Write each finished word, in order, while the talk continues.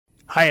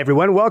Hi,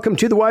 everyone. Welcome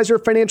to the Wiser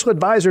Financial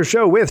Advisor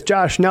Show with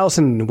Josh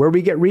Nelson, where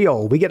we get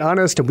real, we get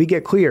honest, and we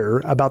get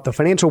clear about the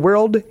financial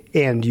world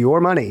and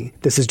your money.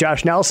 This is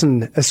Josh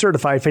Nelson, a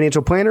certified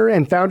financial planner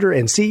and founder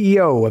and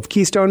CEO of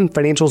Keystone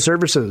Financial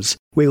Services.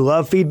 We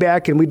love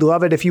feedback, and we'd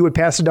love it if you would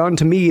pass it on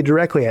to me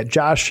directly at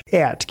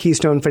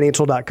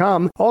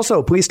josh@keystonefinancial.com.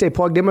 Also, please stay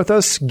plugged in with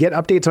us, get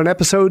updates on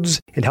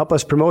episodes, and help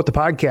us promote the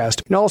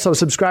podcast. And also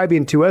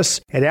subscribing to us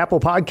at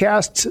Apple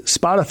Podcasts,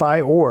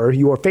 Spotify, or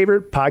your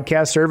favorite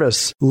podcast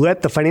service.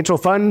 Let the financial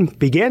fun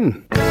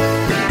begin.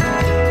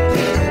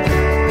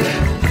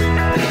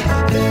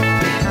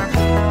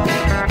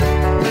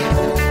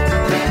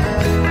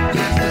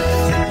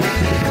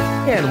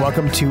 And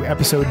welcome to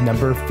episode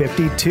number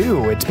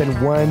 52. It's been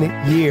 1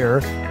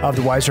 year of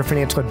the Wiser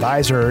Financial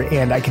Advisor,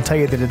 and I can tell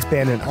you that it's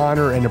been an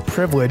honor and a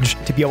privilege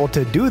to be able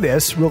to do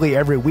this really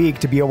every week,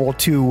 to be able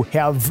to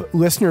have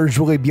listeners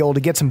really be able to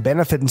get some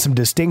benefit and some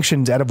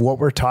distinctions out of what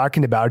we're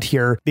talking about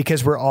here,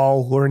 because we're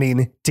all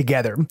learning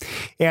together.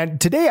 And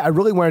today I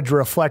really wanted to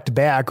reflect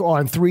back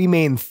on three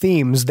main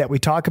themes that we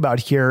talk about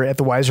here at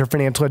the Wiser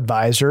Financial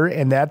Advisor,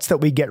 and that's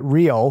that we get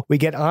real, we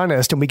get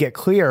honest, and we get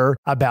clear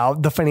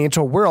about the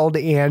financial world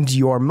and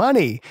your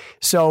money.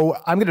 So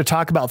I'm going to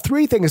talk about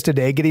three things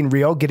today: getting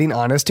real, getting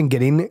honest, and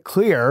getting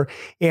clear.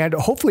 And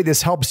hopefully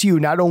this helps you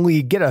not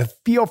only get a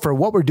feel for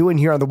what we're doing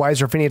here on the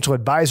Wiser Financial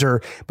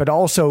Advisor, but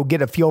also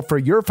get a feel for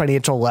your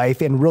financial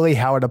life and really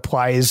how it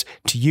applies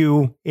to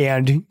you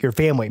and your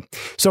family.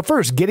 So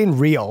first, getting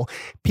real.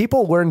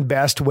 People learn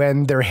best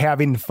when they're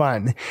having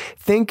fun.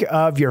 Think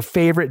of your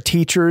favorite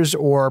teachers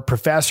or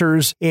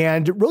professors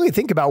and really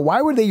think about,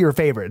 why were they your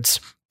favorites?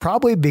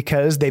 Probably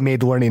because they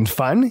made learning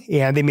fun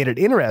and they made it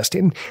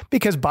interesting,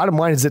 because bottom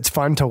line is it's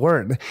fun to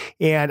learn.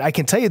 And I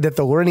can tell you that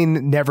the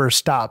learning never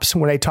stops.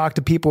 When I talk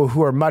to people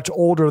who are much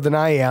older than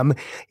I am,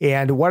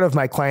 and one of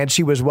my clients,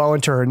 she was well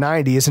into her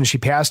 90s and she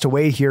passed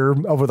away here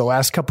over the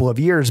last couple of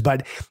years.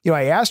 But,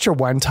 I asked her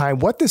one time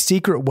what the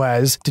secret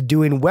was to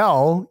doing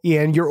well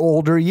in your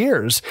older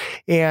years.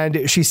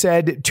 And she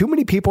said, too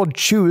many people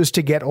choose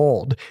to get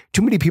old.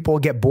 Too many people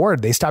get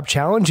bored. They stop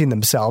challenging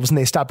themselves and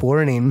they stop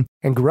learning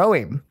and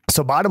growing.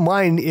 So bottom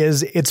line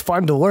is it's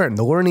fun to learn.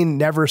 The learning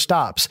never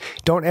stops.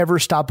 Don't ever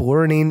stop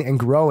learning and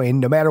growing,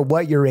 no matter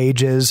what your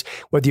age is,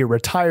 whether you're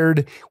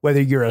retired,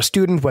 whether you're a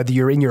student, whether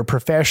you're in your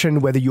profession,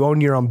 whether you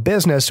own your own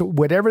business,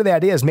 whatever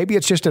that is. Maybe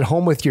it's just at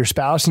home with your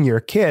spouse and your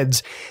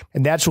kids.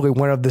 And that's really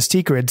one of the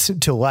secrets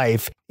to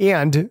life.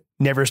 And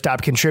never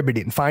stop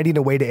contributing, finding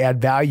a way to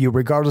add value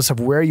regardless of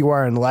where you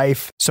are in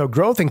life. So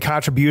growth and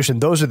contribution,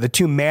 those are the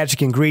two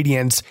magic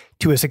ingredients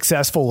to a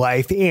successful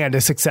life and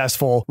a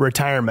successful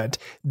retirement.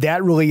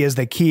 That really is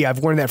the key.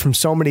 I've learned that from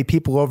so many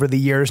people over the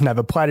years, and I've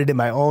applied it in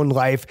my own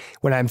life.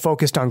 When I'm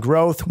focused on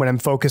growth, when I'm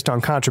focused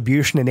on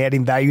contribution and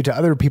adding value to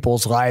other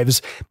people's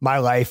lives, my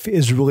life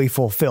is really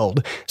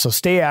fulfilled. So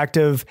stay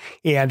active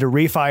and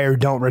refi or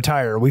don't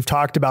retire. We've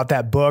talked about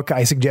that book.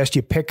 I suggest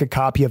you pick a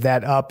copy of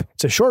that up.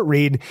 It's a short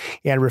read,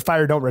 and Refi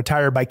or Don't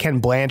Retire by Ken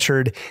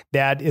Blanchard.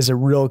 That is a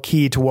real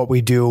key to what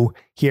we do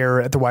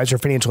here at the Wiser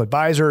Financial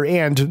Advisor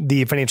and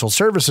the financial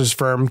services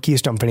firm,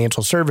 Keystone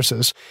Financial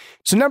Services.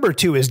 So number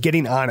two is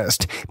getting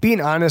honest, being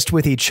honest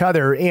with each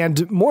other,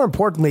 and more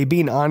importantly,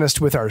 being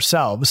honest with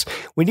ourselves.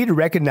 We need to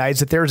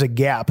recognize that there's a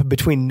gap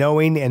between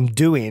knowing and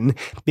doing,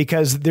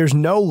 because there's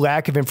no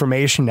lack of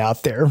information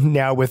out there.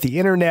 Now, with the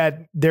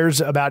internet, there's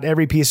about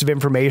every piece of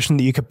information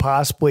that you could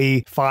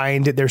possibly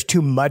find. There's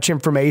too much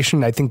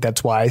information. I think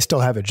that's why I still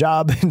have a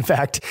job. In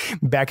fact,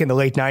 back in the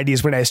late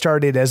 90s, when I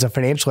started as a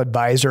financial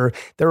advisor,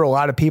 there were a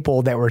lot of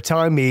people that were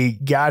telling me,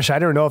 gosh, I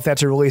don't know if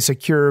that's a really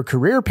secure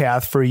career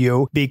path for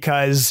you,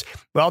 because,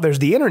 well, there's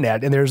the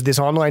internet and there's this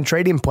online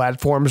trading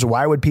platforms.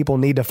 Why would people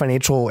need a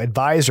financial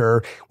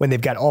advisor when they've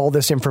got all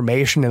this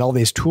information and all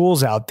these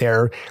tools out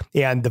there?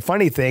 And the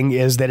funny thing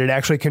is that it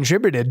actually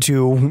contributed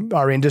to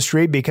our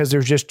industry, because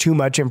there's just too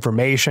much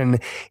information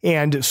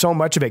and so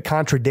much of it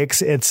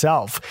contradicts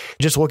itself.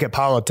 Just look at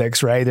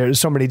politics, right?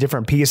 There's so many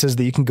different pieces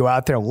that you can go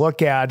out there and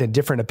look at, and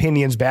different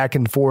opinions back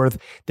and forth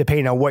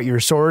depending on what your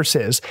source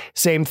is.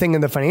 Same thing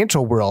in the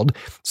financial world.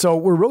 So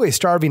we're really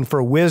starving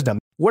for wisdom.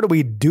 What do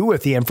we do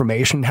with the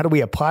information? How do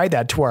we apply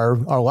that to our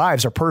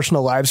lives, our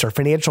personal lives, our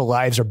financial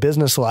lives, our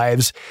business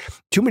lives?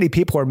 Too many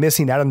people are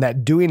missing out on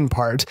that doing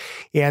part.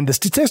 And the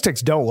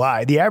statistics don't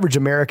lie. The average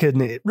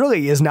American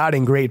really is not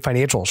in great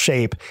financial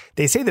shape.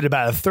 They say that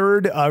about a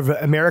third of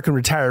American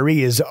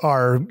retirees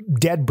are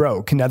dead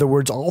broke. In other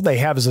words, all they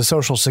have is a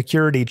Social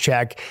Security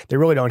check. They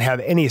really don't have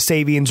any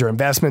savings or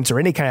investments or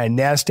any kind of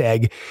nest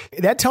egg.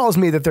 That tells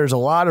me that there's a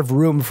lot of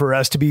room for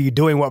us to be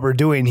doing what we're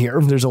doing here.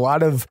 There's a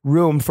lot of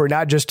room for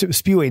not just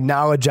spewing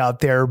knowledge out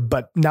there,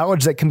 but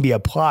knowledge that can be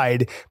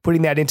applied,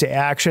 putting that into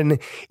action.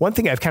 One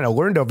thing I've kind of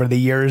learned over the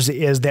years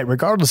is that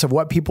regardless of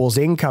what people's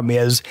income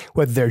is,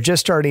 whether they're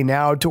just starting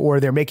out or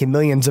they're making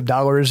millions of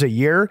dollars a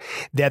year,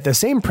 that the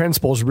same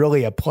principles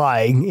really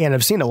apply. And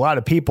I've seen a lot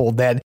of people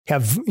that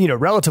have,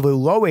 relatively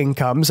low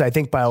incomes, I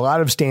think by a lot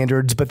of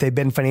standards, but they've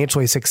been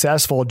financially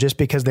successful just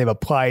because they've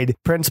applied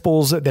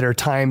principles that are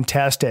time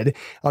tested.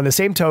 On the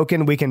same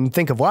token, we can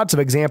think of lots of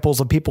examples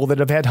of people that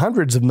have had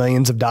hundreds of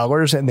millions of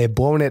dollars and they've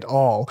blown it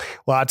all.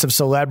 Lots of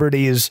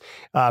celebrities,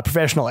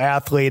 professional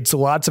athletes,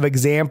 lots of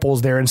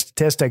examples there, and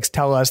statistics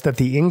tell us that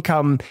the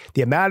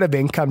amount of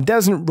income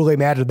doesn't really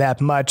matter that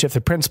much if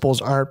the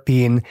principles aren't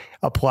being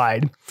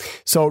applied.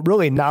 So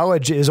really,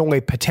 knowledge is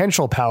only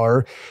potential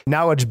power.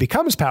 Knowledge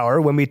becomes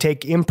power when we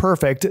take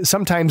imperfect,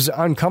 sometimes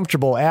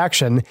uncomfortable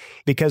action,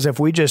 because if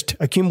we just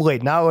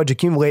accumulate knowledge,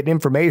 accumulate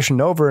information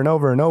over and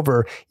over and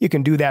over, you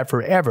can do that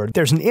forever.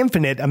 There's an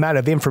infinite amount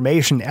of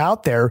information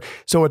out there,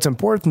 so it's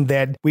important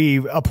that we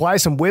apply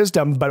some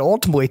wisdom, but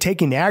ultimately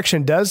taking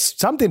action does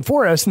something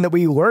for us and that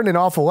we learn an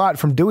awful lot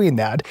from doing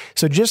that.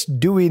 So just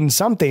doing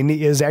something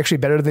is actually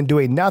better than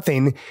doing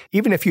nothing.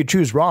 Even if you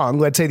choose wrong,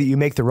 let's say that you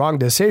make the wrong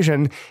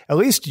decision, at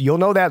least you'll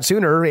know that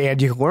sooner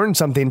and you can learn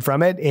something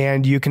from it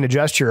and you can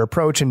adjust your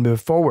approach and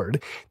move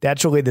forward.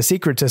 That's really the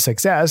secret to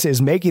success,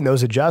 is making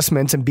those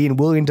adjustments and being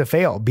willing to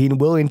fail, being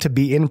willing to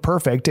be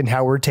imperfect in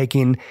how we're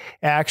taking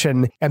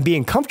action and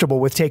being comfortable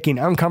with taking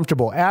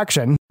uncomfortable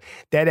action.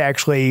 That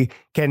actually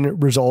can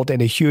result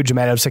in a huge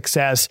amount of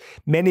success.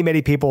 Many,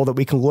 many people that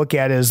we can look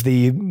at as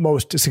the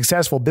most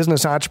successful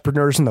business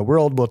entrepreneurs in the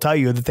world will tell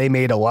you that they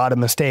made a lot of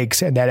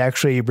mistakes, and that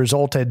actually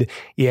resulted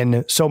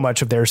in so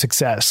much of their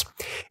success.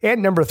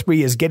 And number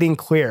 3 is getting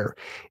clear.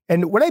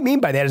 And what I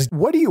mean by that is,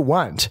 what do you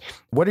want?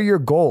 What are your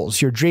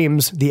goals, your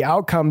dreams, the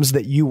outcomes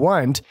that you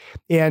want?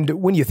 And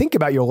when you think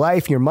about your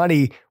life, your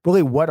money,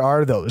 really, what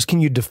are those?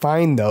 Can you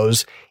define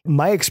those?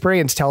 My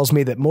experience tells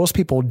me that most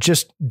people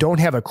just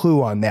don't have a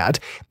clue on that.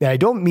 And I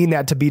don't mean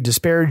that to be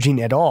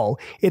disparaging at all.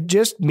 It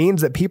just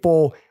means that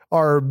people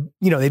are,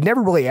 they've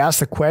never really asked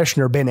the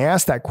question or been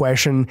asked that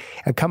question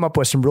and come up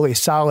with some really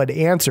solid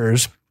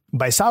answers.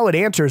 By solid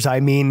answers,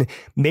 I mean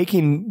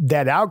making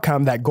that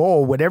outcome, that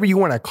goal, whatever you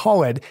want to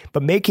call it,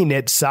 but making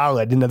it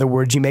solid. In other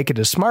words, you make it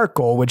a SMART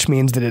goal, which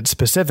means that it's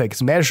specific,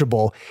 it's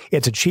measurable,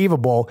 it's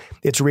achievable,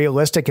 it's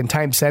realistic and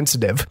time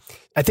sensitive.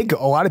 I think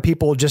a lot of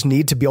people just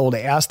need to be able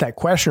to ask that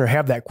question or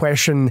have that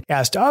question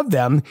asked of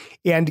them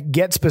and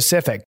get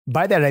specific.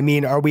 By that, I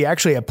mean, are we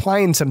actually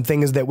applying some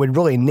things that would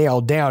really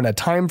nail down a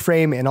time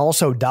frame and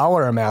also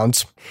dollar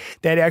amounts?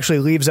 That actually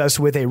leaves us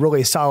with a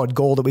really solid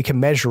goal that we can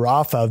measure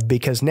off of,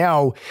 because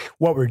now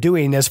what we're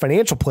doing as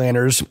financial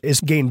planners is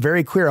getting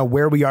very clear on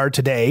where we are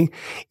today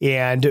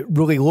and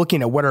really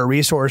looking at what our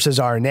resources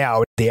are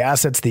now, the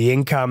assets, the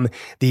income,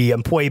 the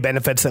employee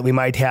benefits that we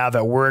might have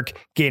at work,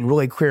 getting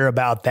really clear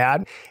about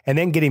that. And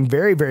then getting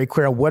very, very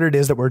clear on what it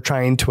is that we're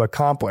trying to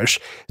accomplish.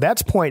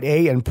 That's point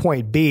A and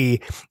point B.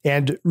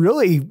 And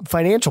really,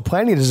 financial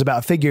planning is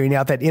about figuring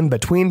out that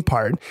in-between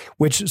part,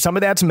 which some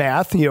of that's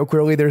math.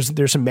 Clearly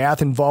there's some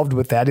math involved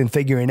with that and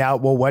figuring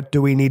out, well, what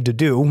do we need to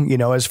do,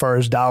 as far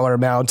as dollar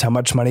amounts, how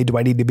much money do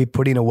I need to be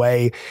putting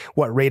away?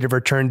 What rate of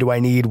return do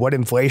I need? What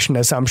inflation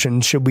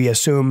assumptions should we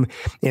assume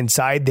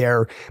inside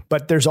there?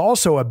 But there's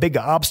also a big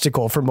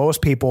obstacle for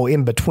most people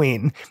in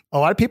between. A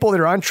lot of people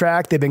that are on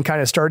track, they've been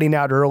kind of starting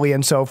out early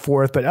and so forth,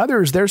 but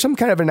others, there's some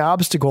kind of an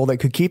obstacle that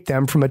could keep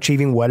them from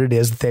achieving what it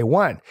is that they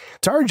want.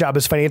 It's our job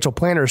as financial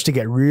planners to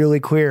get really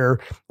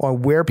clear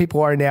on where people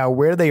are now,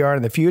 where they are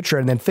in the future,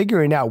 and then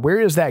figuring out where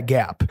is that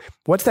gap?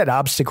 What's that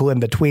obstacle in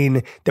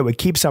between that would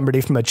keep somebody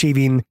from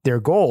achieving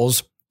their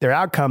goals, their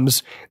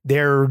outcomes,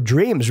 their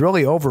dreams,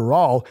 really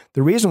overall.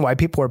 The reason why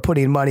people are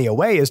putting money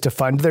away is to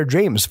fund their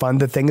dreams, fund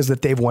the things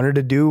that they've wanted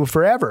to do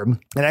forever.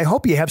 And I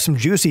hope you have some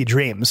juicy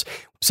dreams.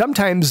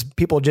 Sometimes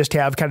people just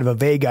have kind of a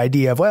vague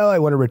idea of, well, I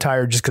want to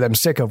retire just because I'm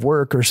sick of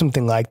work or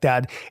something like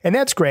that. And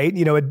that's great.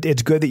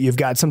 It's good that you've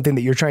got something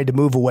that you're trying to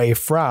move away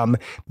from,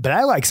 but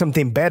I like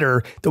something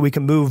better that we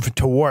can move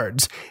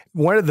towards.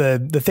 One of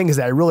the things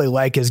that I really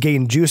like is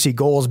getting juicy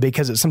goals,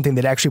 because it's something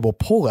that actually will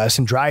pull us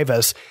and drive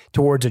us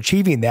towards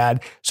achieving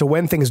that. So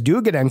when things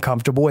do get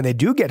uncomfortable and they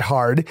do get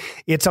hard,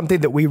 it's something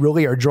that we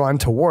really are drawn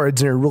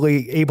towards and are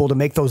really able to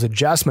make those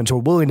adjustments,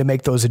 or willing to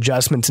make those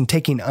adjustments and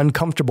taking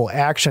uncomfortable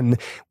action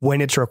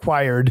when it's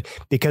required,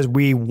 because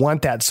we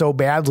want that so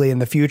badly in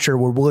the future.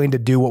 We're willing to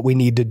do what we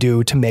need to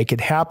do to make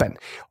it happen.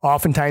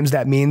 Oftentimes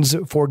that means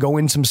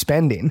foregoing some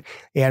spending.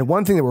 And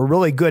one thing that we're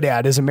really good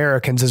at as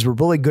Americans is we're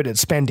really good at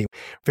spending.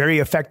 Very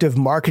effective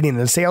marketing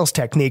and sales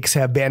techniques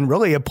have been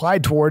really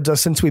applied towards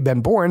us since we've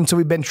been born. So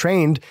we've been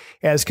trained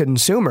as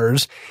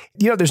consumers.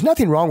 There's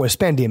nothing wrong with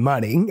spending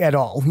money at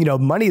all.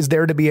 Money is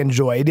there to be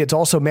enjoyed. It's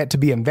also meant to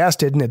be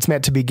invested, and it's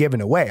meant to be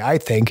given away, I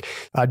think.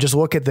 Just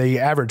look at the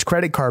average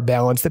credit card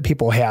balance that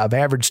people have,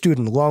 average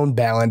student loan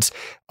balance.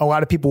 a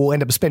lot of people will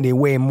end up spending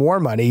way more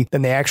money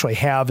than they actually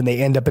have, and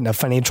they end up in a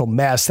financial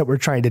mess that we're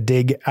trying to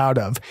dig out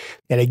of.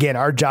 And again,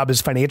 our job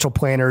as financial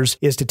planners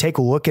is to take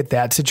a look at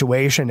that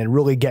situation and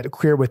really get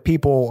clear with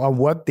people on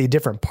what the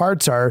different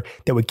parts are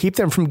that would keep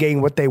them from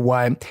getting what they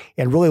want,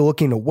 and really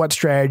looking at what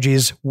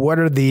strategies, what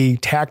are the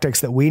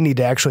tactics that we need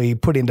to actually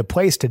put into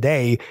place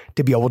today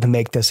to be able to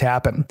make this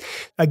happen.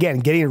 Again,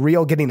 getting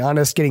real, getting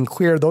honest, getting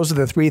clear, those are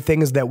the three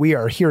things that we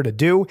are here to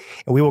do,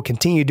 and we will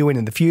continue doing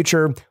in the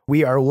future.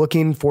 We are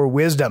looking for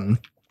wisdom.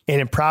 And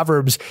in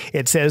Proverbs,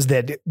 it says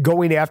that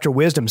going after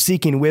wisdom,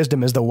 seeking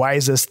wisdom is the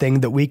wisest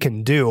thing that we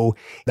can do.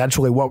 That's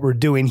really what we're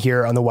doing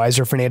here on the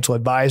Wiser Financial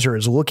Advisor,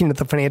 is looking at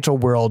the financial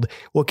world,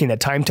 looking at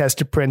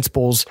time-tested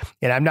principles.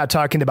 And I'm not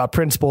talking about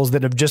principles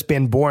that have just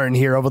been born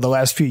here over the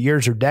last few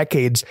years or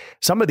decades.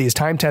 Some of these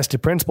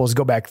time-tested principles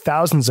go back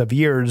thousands of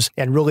years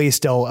and really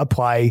still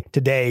apply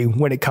today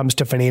when it comes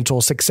to financial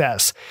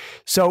success.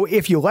 So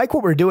if you like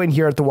what we're doing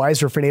here at the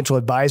Wiser Financial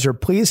Advisor,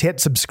 please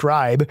hit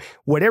subscribe.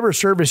 Whatever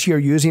service you're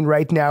using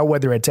right now,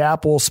 whether it's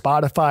Apple,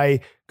 Spotify,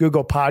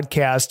 Google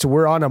Podcasts,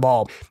 we're on them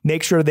all.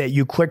 Make sure that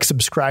you click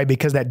subscribe,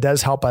 because that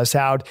does help us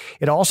out.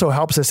 It also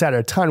helps us out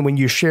a ton when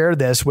you share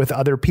this with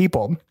other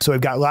people. So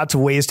we've got lots of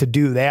ways to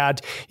do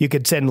that. You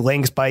could send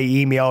links by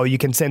email. You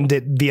can send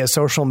it via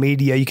social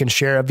media. You can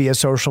share it via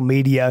social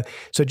media.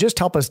 So just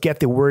help us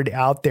get the word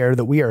out there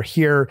that we are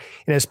here.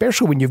 And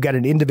especially when you've got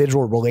an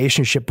individual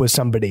relationship with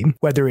somebody,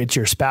 whether it's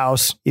your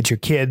spouse, it's your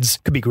kids,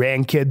 could be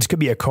grandkids, could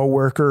be a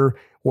coworker,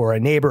 or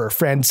a neighbor, a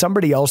friend,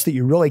 somebody else that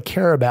you really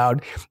care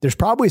about, there's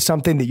probably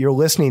something that you're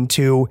listening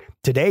to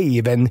today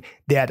even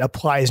that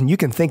applies, and you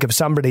can think of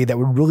somebody that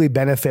would really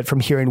benefit from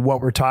hearing what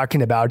we're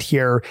talking about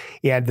here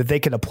and that they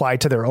can apply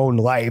to their own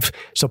life.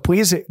 So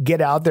please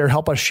get out there,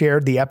 help us share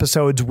the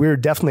episodes. We're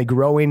definitely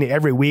growing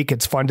every week.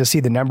 It's fun to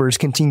see the numbers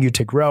continue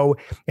to grow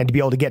and to be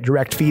able to get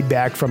direct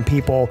feedback from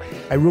people.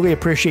 I really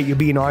appreciate you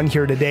being on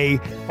here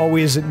today.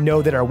 Always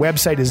know that our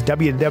website is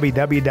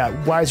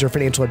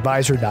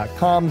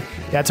www.wiserfinancialadvisor.com.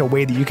 That's a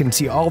way that you can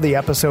see all the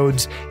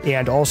episodes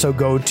and also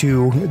go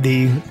to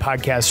the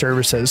podcast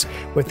services.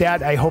 With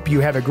that, I hope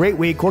you have a great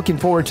week. Looking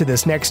forward to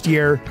this next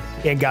year,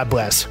 and God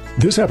bless.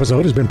 This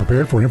episode has been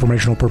prepared for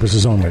informational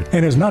purposes only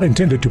and is not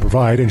intended to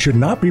provide and should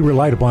not be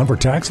relied upon for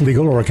tax,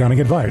 legal, or accounting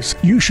advice.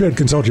 You should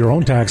consult your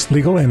own tax,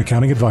 legal, and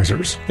accounting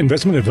advisors.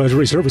 Investment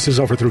advisory services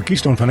offered through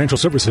Keystone Financial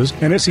Services,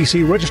 an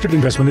SEC registered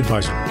investment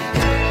advisor.